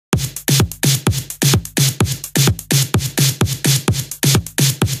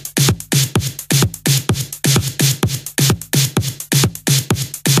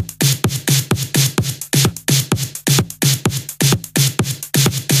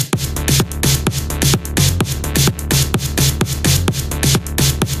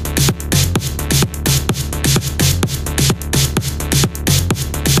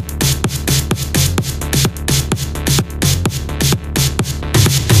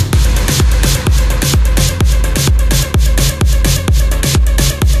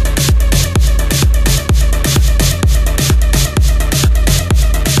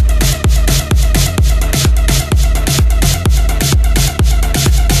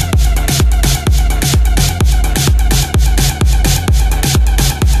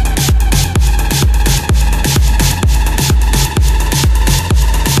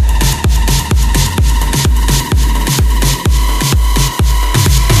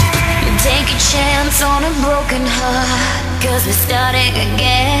chance on a broken heart, 'cause we're starting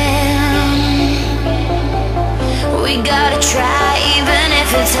again. We gotta try even if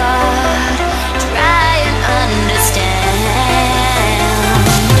it's hard. Try and understand.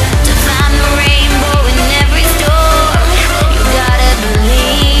 To find the rainbow in every storm, you gotta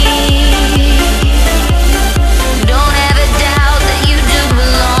believe. Don't ever doubt that you do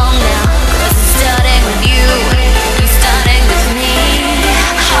belong now, 'cause it's starting with you, it's starting with me.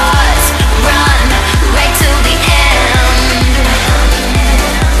 Hearts run right till the end,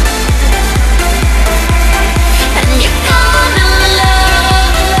 and you're gonna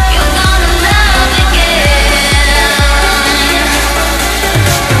love again.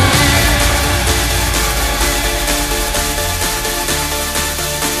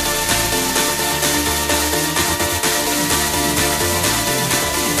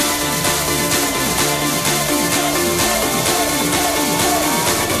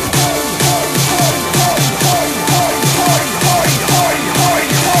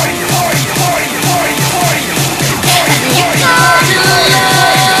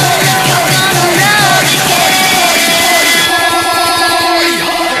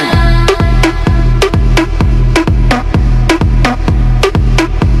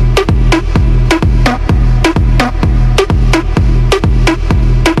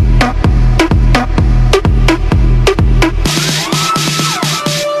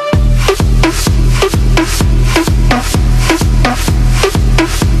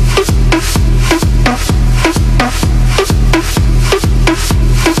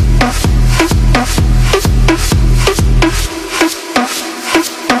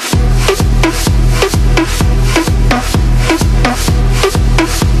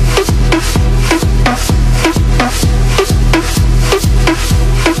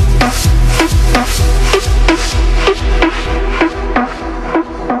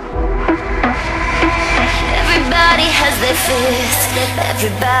 Everybody has their fears,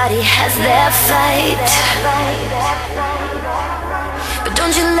 everybody has their fight, but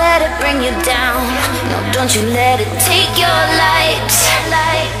don't you let it bring you down. No, don't you let it take your light.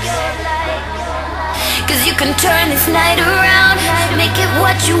 'Cause you can turn this night around, make it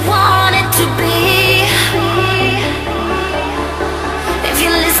what you want it to be. If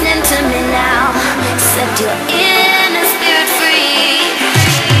you're listening to me now, set your ears